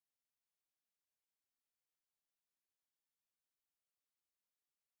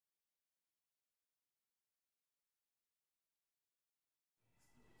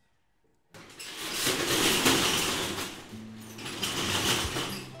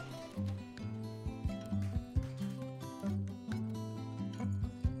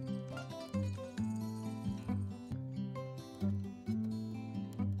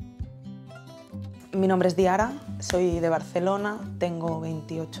Mi nombre es Diara, soy de Barcelona, tengo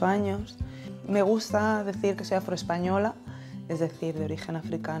 28 años. Me gusta decir que soy afroespañola, es decir, de origen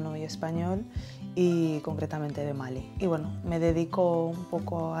africano y español, y concretamente de Mali. Y bueno, me dedico un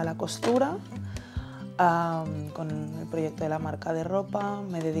poco a la costura, con el proyecto de la marca de ropa,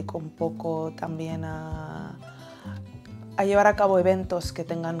 me dedico un poco también a llevar a cabo eventos que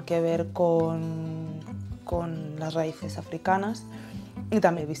tengan que ver con las raíces africanas y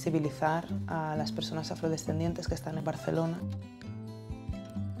también visibilizar a las personas afrodescendientes que están en Barcelona.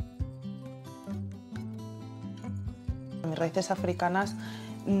 Mis raíces africanas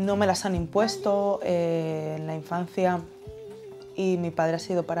no me las han impuesto en la infancia y mi padre ha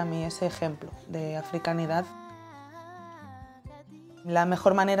sido para mí ese ejemplo de africanidad. La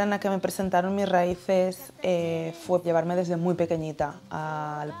mejor manera en la que me presentaron mis raíces fue llevarme desde muy pequeñita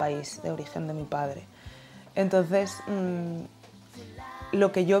al país de origen de mi padre. Entonces,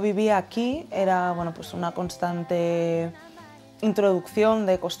 lo que yo vivía aquí era pues una constante introducción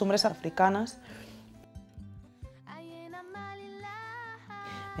de costumbres africanas.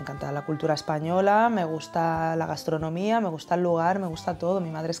 Me encanta la cultura española, me gusta la gastronomía, me gusta el lugar, me gusta todo.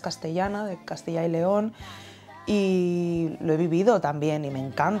 Mi madre es castellana, de Castilla y León, y lo he vivido también y me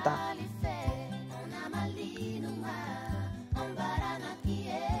encanta.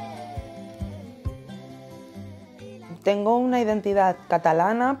 Tengo una identidad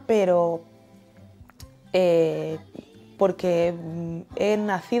catalana, pero porque he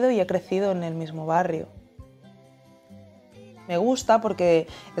nacido y he crecido en el mismo barrio. Me gusta porque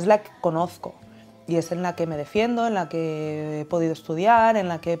es la que conozco y es en la que me defiendo, en la que he podido estudiar, en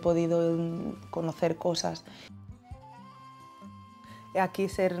la que he podido conocer cosas. Aquí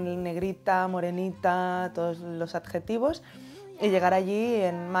ser negrita, morenita, todos los adjetivos. Y llegar allí,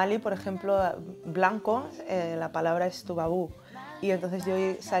 en Mali, por ejemplo, blanco, la palabra es tubabú. Y entonces yo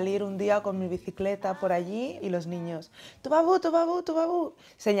salir un día con mi bicicleta por allí y los niños, tubabú, tubabú, tubabú,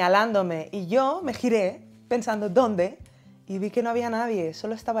 señalándome. Y yo me giré pensando, ¿dónde? Y vi que no había nadie,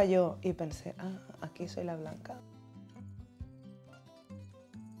 solo estaba yo. Y pensé, aquí soy la blanca.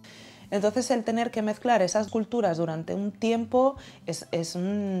 Entonces el tener que mezclar esas culturas durante un tiempo es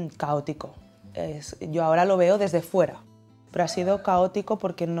caótico. Yo ahora lo veo desde fuera. Pero ha sido caótico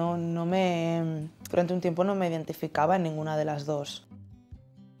porque durante un tiempo no me identificaba en ninguna de las dos.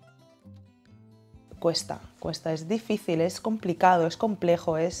 Cuesta, es difícil, es complicado, es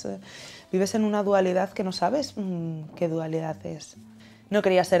complejo, vives en una dualidad que no sabes qué dualidad es. No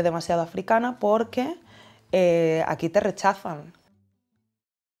quería ser demasiado africana porque aquí te rechazan.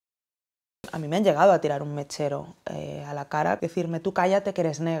 A mí me han llegado a tirar un mechero a la cara, decirme tú cállate que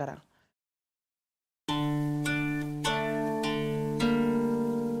eres negra.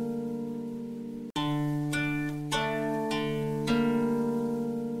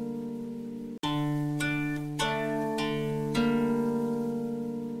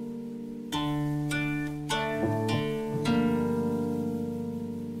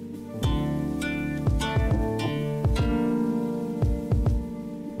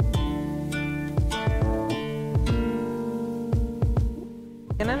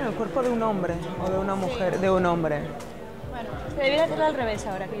 Tienen el cuerpo de un hombre o de una mujer, de un hombre. Bueno, se debería hacerlo al revés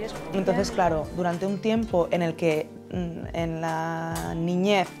ahora que eres... Entonces, claro, durante un tiempo en el que en la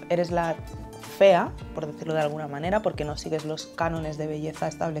niñez eres la fea, por decirlo de alguna manera, porque no sigues los cánones de belleza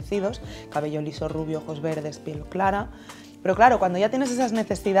establecidos, cabello liso, rubio, ojos verdes, piel clara. Pero claro, cuando ya tienes esas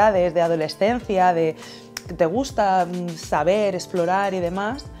necesidades de adolescencia, de que te gusta saber, explorar y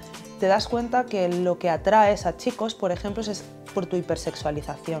demás, te das cuenta que lo que atraes a chicos, por ejemplo, es por tu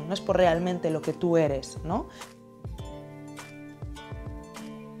hipersexualización, no es por realmente lo que tú eres, ¿no?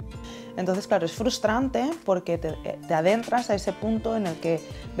 Entonces, claro, es frustrante porque te adentras a ese punto en el que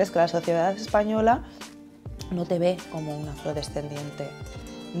ves que la sociedad española no te ve como un afrodescendiente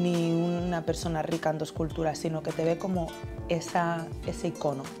ni una persona rica en dos culturas, sino que te ve como ese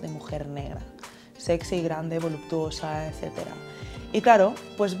icono de mujer negra, sexy, grande, voluptuosa, etc. Y claro,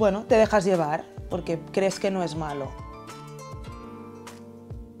 pues bueno, te dejas llevar porque crees que no es malo.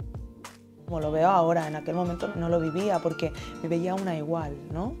 Como lo veo ahora, en aquel momento no lo vivía porque me veía una igual,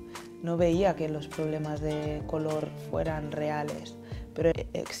 ¿no? No veía que los problemas de color fueran reales, pero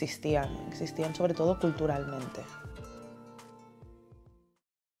existían sobre todo culturalmente.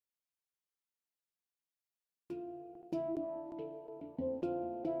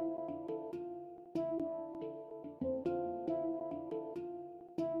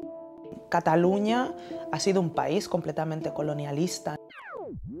 Cataluña ha sido un país completamente colonialista.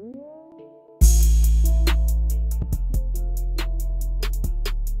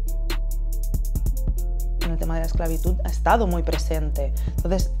 En el tema de la esclavitud ha estado muy presente.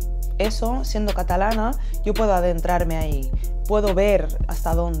 Entonces, eso, siendo catalana, yo puedo adentrarme ahí, puedo ver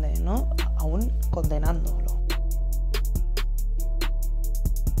hasta dónde, ¿no? Aún condenándolo.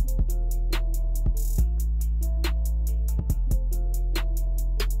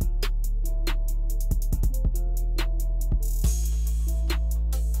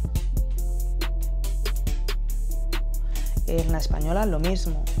 En la española lo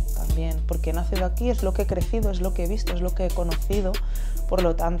mismo también, porque he nacido aquí, es lo que he crecido, es lo que he visto, es lo que he conocido, por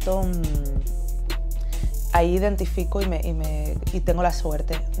lo tanto ahí identifico y tengo la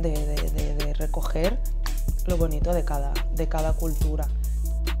suerte de recoger lo bonito de cada cultura.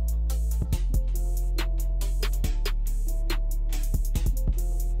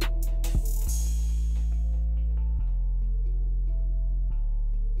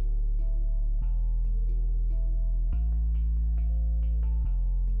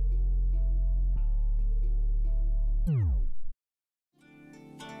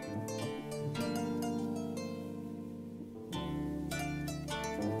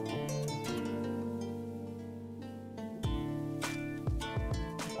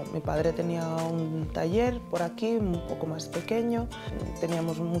 Mi padre tenía un taller por aquí, un poco más pequeño.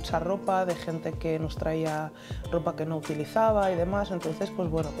 Teníamos mucha ropa de gente que nos traía ropa que no utilizaba y demás. Entonces, pues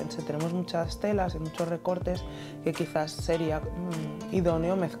bueno, pensé, tenemos muchas telas y muchos recortes que quizás sería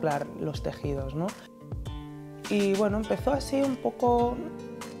idóneo mezclar los tejidos, ¿no? Y bueno, empezó así un poco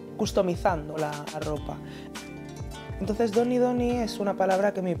customizando la ropa. Entonces, doni doni es una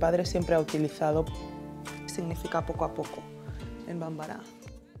palabra que mi padre siempre ha utilizado. Significa poco a poco en bambara.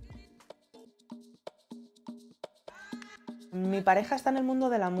 Mi pareja está en el mundo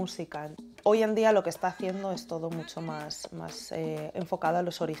de la música. Hoy en día lo que está haciendo es todo mucho más enfocado a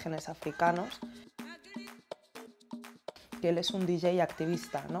los orígenes africanos. Él es un DJ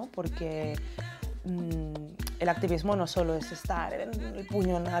activista, ¿no? Porque el activismo no solo es estar el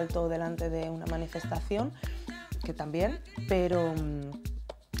puño en alto delante de una manifestación, que también, pero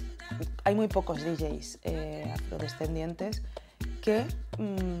hay muy pocos DJs afrodescendientes que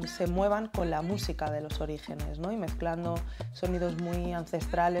se muevan con la música de los orígenes, ¿no? Y mezclando sonidos muy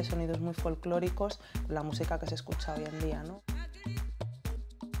ancestrales, sonidos muy folclóricos con la música que se escucha hoy en día, ¿no?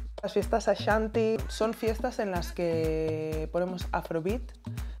 Las fiestas Ashanti son fiestas en las que ponemos afrobeat,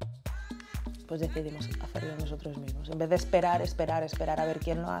 pues decidimos hacerlo nosotros mismos. En vez de esperar a ver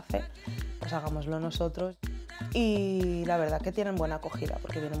quién lo hace, pues hagámoslo nosotros. Y la verdad que tienen buena acogida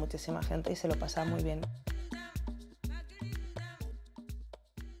porque viene muchísima gente y se lo pasa muy bien.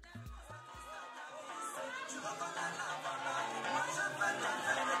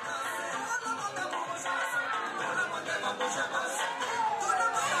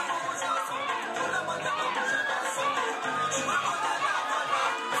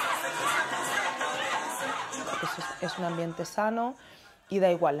 Es un ambiente sano y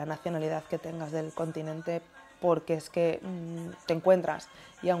da igual la nacionalidad que tengas del continente, porque es que te encuentras,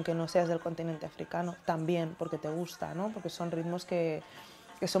 y aunque no seas del continente africano, también porque te gusta, ¿no? Porque son ritmos que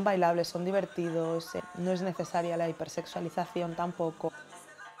son bailables, son divertidos, no es necesaria la hipersexualización tampoco.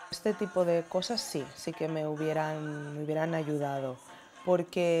 Este tipo de cosas sí que me hubieran ayudado,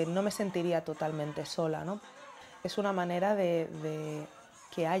 porque no me sentiría totalmente sola, ¿no? Es una manera de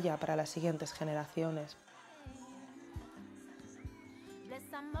que haya para las siguientes generaciones.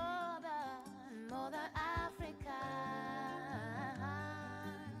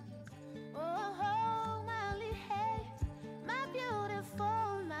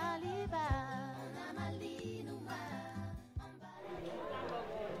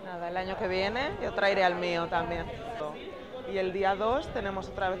 Nada, el año que viene yo traeré al mío también. Y el día 2 tenemos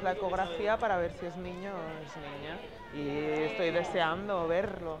otra vez la ecografía para ver si es niño o es niña. Y estoy deseando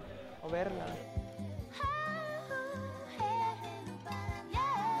verlo o verla.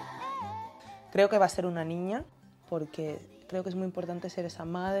 Creo que va a ser una niña, porque creo que es muy importante ser esa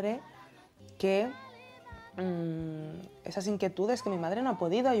madre que esas inquietudes que mi madre no ha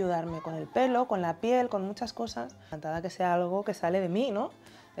podido ayudarme con el pelo, con la piel, con muchas cosas. Encantada que sea algo que sale de mí, ¿no?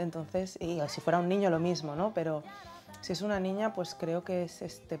 Entonces, y si fuera un niño lo mismo, ¿no? Pero si es una niña, pues creo que es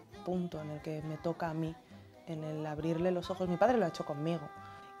este punto en el que me toca a mí, en el abrirle los ojos. Mi padre lo ha hecho conmigo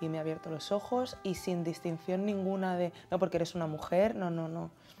y me ha abierto los ojos y sin distinción ninguna de, no porque eres una mujer,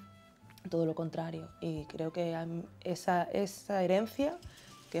 no. Todo lo contrario, y creo que esa herencia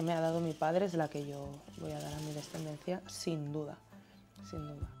que me ha dado mi padre es la que yo voy a dar a mi descendencia, sin duda, sin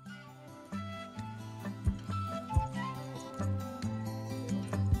duda.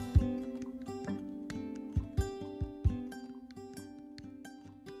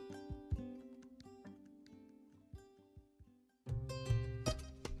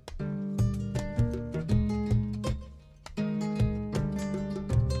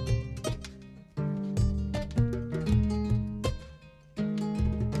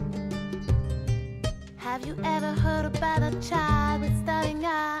 Have you ever heard about a child with starting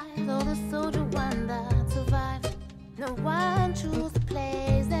eyes or the soldier one that survived? No one choose the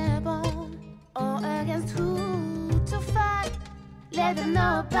place they're born or against who to fight. Let them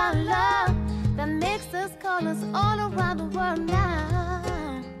know about love that makes us colors all around the world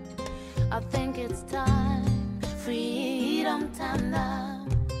now. I think it's time, freedom time now.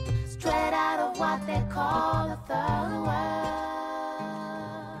 Straight out of what they call the third world.